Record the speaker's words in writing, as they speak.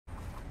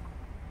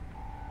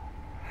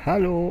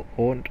Hallo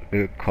und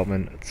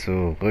willkommen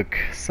zurück.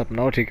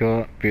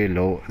 Subnautica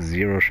Below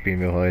Zero spielen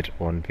wir heute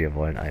und wir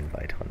wollen einen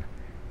weiteren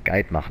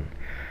Guide machen.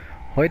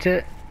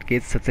 Heute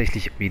geht es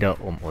tatsächlich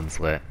wieder um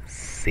unsere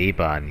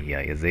Seebahn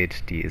hier. Ihr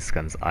seht, die ist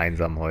ganz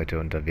einsam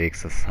heute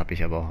unterwegs. Das habe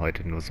ich aber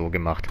heute nur so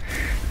gemacht,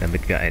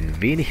 damit wir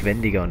ein wenig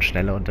wendiger und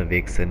schneller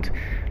unterwegs sind.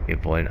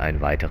 Wir wollen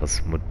ein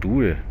weiteres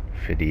Modul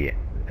für die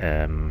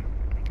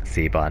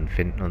Seebahn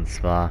finden, und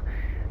zwar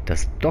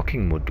das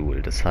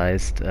Docking-Modul. Das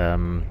heißt,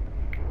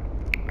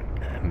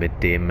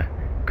 mit dem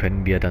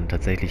können wir dann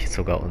tatsächlich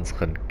sogar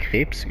unseren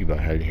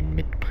Krebsüberhall hin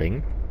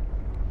mitbringen.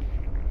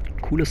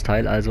 Cooles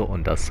Teil also,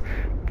 und das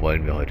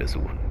wollen wir heute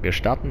suchen. Wir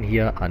starten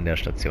hier an der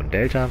Station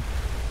Delta,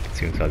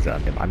 beziehungsweise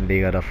an dem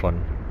Anleger davon,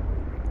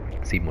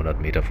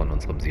 700 Meter von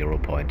unserem Zero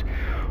Point,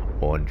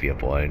 und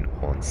wir wollen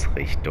uns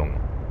Richtung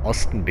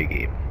Osten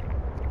begeben.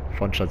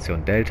 Von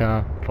Station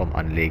Delta, vom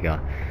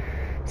Anleger,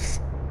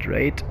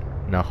 straight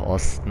nach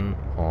Osten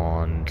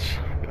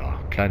und ja,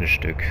 kleines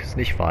Stück, ist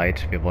nicht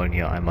weit. Wir wollen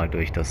hier einmal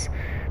durch das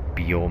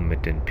Biom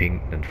mit den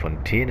pinken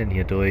Fontänen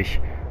hier durch.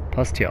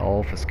 Passt hier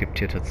auf, es gibt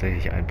hier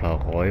tatsächlich ein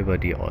paar Räuber,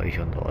 die euch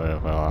und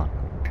eurer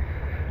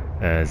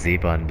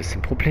Seebahn ein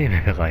bisschen Probleme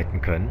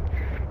bereiten können.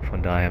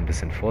 Von daher ein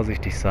bisschen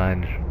vorsichtig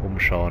sein,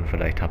 umschauen.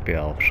 Vielleicht habt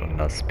ihr auch schon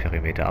das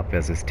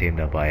Perimeterabwehrsystem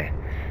dabei.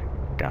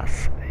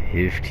 Das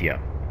hilft hier.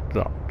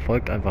 So,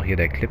 folgt einfach hier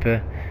der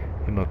Klippe.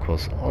 Immer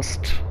Kurs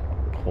Ost,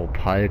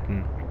 grob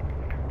halten.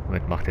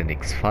 Damit macht ihr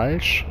nichts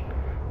falsch.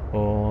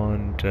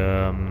 Und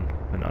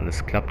wenn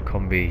alles klappt,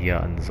 kommen wir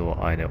hier an so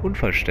eine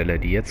Unfallstelle,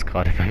 die jetzt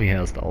gerade bei mir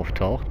erst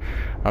auftaucht.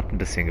 Hat ein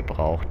bisschen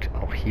gebraucht.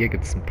 Auch hier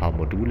gibt es ein paar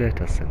Module,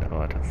 das sind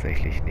aber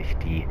tatsächlich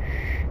nicht die,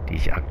 die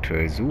ich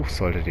aktuell suche.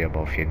 Solltet ihr aber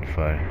auf jeden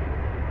Fall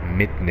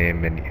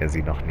mitnehmen, wenn ihr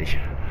sie noch nicht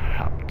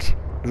habt.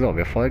 So,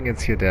 wir folgen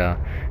jetzt hier der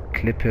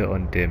Klippe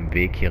und dem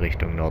Weg hier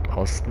Richtung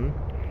Nordosten.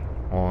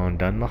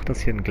 Und dann macht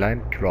das hier einen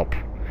kleinen Drop.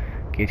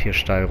 Geht hier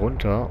steil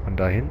runter und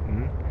da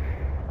hinten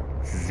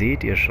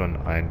seht ihr schon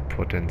ein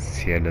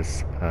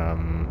potenzielles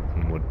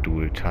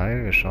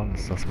Modulteil. Wir schauen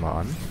uns das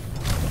mal an.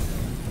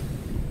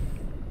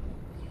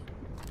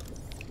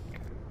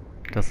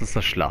 Das ist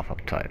das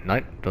Schlafabteil.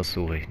 Nein, das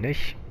suche ich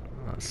nicht.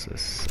 Das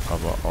ist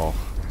aber auch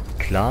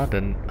klar,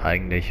 denn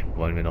eigentlich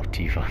wollen wir noch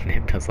tiefer.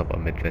 Nehmt das aber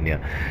mit, wenn ihr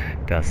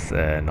das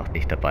noch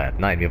nicht dabei habt.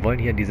 Nein, wir wollen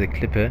hier in diese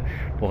Klippe.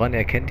 Woran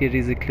erkennt ihr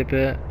diese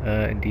Klippe,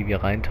 in die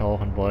wir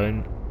reintauchen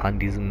wollen? An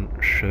diesem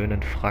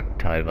schönen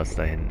Frackteil, was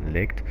da hinten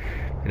liegt.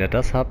 Wenn ihr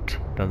das habt,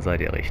 dann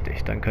seid ihr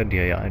richtig. Dann könnt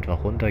ihr hier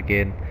einfach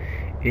runtergehen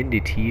in die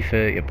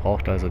Tiefe. Ihr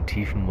braucht also ein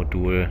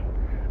Tiefenmodul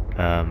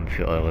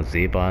für eure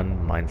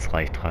Seebahn. Meins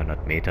reicht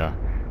 300 Meter.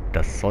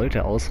 Das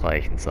sollte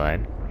ausreichend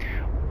sein.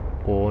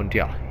 Und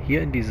ja,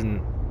 hier in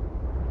diesen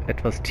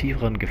etwas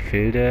tieferen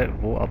Gefilde,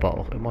 wo aber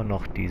auch immer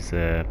noch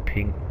diese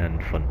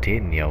pinken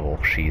Fontänen hier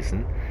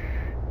hochschießen,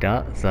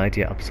 da seid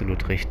ihr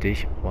absolut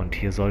richtig, und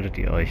hier solltet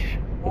ihr euch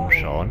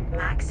umschauen.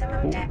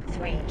 Oh.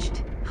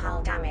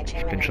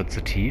 Ich bin schon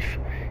zu tief.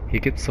 Hier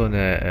gibt es so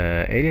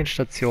eine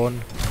Alienstation,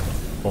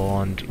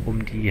 und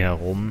um die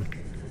herum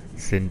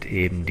sind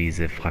eben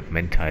diese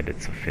Fragmentteile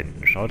zu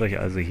finden. Schaut euch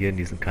also hier in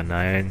diesen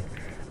Kanälen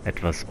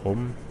etwas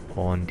um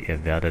und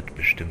ihr werdet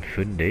bestimmt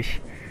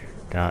fündig.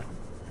 Da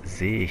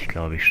sehe ich,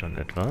 glaube ich, schon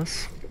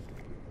etwas.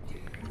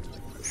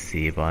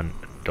 Seebahn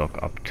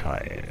Dock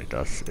Abteil.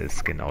 Das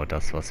ist genau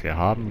das, was wir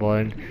haben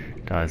wollen.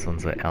 Da ist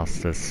unser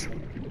erstes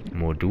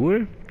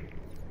Modul.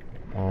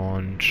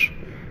 Und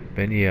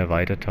wenn ihr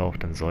weiter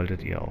taucht, dann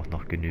solltet ihr auch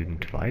noch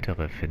genügend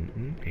weitere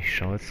finden. Ich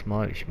schaue jetzt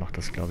mal. Ich mache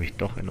das, glaube ich,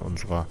 doch in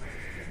unserer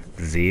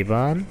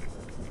Seebahn.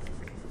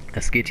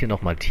 Es geht hier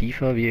nochmal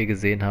tiefer, wie ihr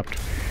gesehen habt.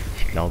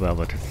 Ich glaube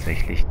aber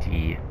tatsächlich,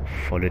 die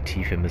volle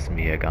Tiefe müssen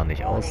wir hier gar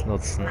nicht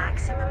ausnutzen,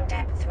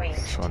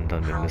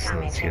 sondern wir müssen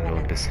uns hier nur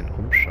ein bisschen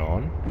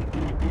umschauen.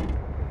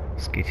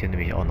 Es geht hier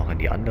nämlich auch noch in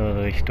die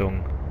andere Richtung.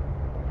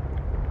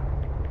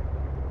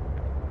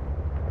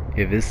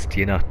 Ihr wisst,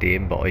 je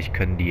nachdem, bei euch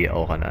können die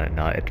auch an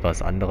einer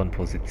etwas anderen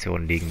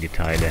Position liegen, die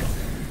Teile.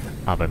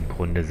 Aber im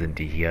Grunde sind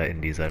die hier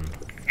in diesem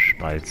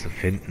Spalt zu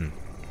finden.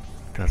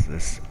 Das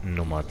ist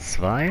Nummer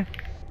 2.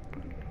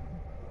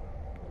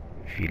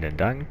 Vielen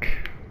Dank.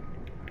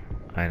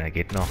 Einer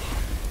geht noch.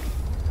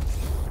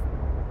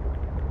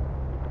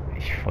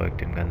 Ich folge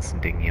dem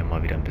ganzen Ding hier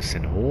mal wieder ein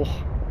bisschen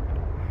hoch.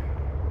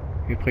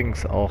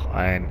 Übrigens auch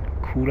ein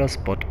cooler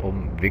Spot,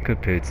 um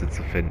Wickelpilze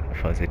zu finden,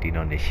 falls ihr die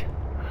noch nicht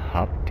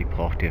habt. Die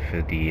braucht ihr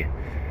für die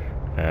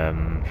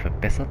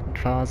verbesserten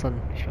Fasern.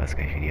 Ich weiß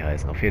gar nicht, wie die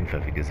heißen. Auf jeden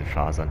Fall für diese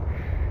Fasern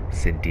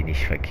sind die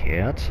nicht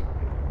verkehrt.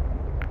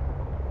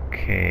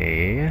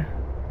 Okay.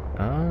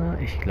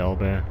 Ich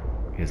glaube,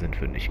 wir sind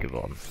fündig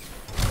geworden.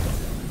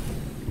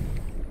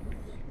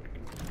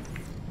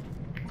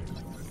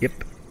 Yep,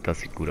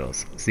 das sieht gut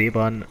aus.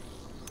 Seebahn,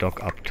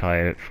 Dock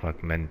Abteil,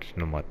 Fragment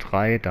Nummer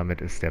 3.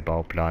 Damit ist der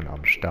Bauplan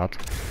am Start.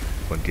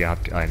 Und ihr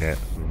habt eine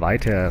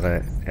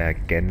weitere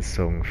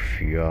Ergänzung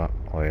für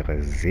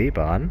eure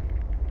Seebahn.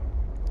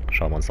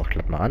 Schauen wir uns doch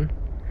glatt mal an.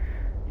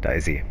 Da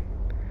ist sie.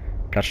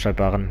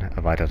 Platzstahlbarren,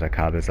 erweiterter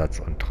Kabelsatz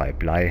und 3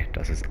 Blei.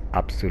 Das ist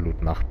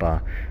absolut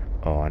machbar.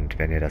 Und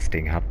wenn ihr das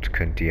Ding habt,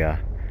 könnt ihr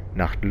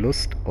nach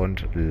Lust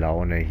und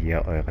Laune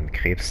hier euren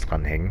Krebs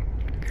dranhängen.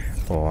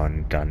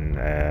 Und dann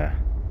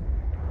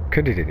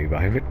könnt ihr den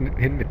überall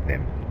hin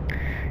mitnehmen.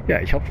 Ja,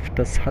 ich hoffe,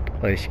 das hat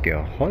euch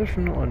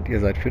geholfen und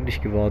ihr seid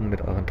fündig geworden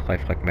mit euren 3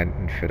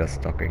 Fragmenten für das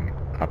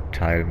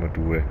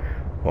Docking-Abteil-Modul.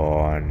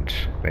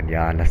 Und wenn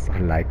ja, lasst doch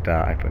ein Like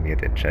da,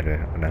 abonniert den Channel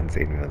und dann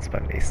sehen wir uns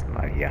beim nächsten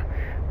Mal hier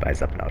bei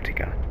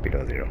Subnautica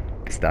Below Zero.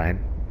 Bis dahin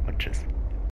und tschüss.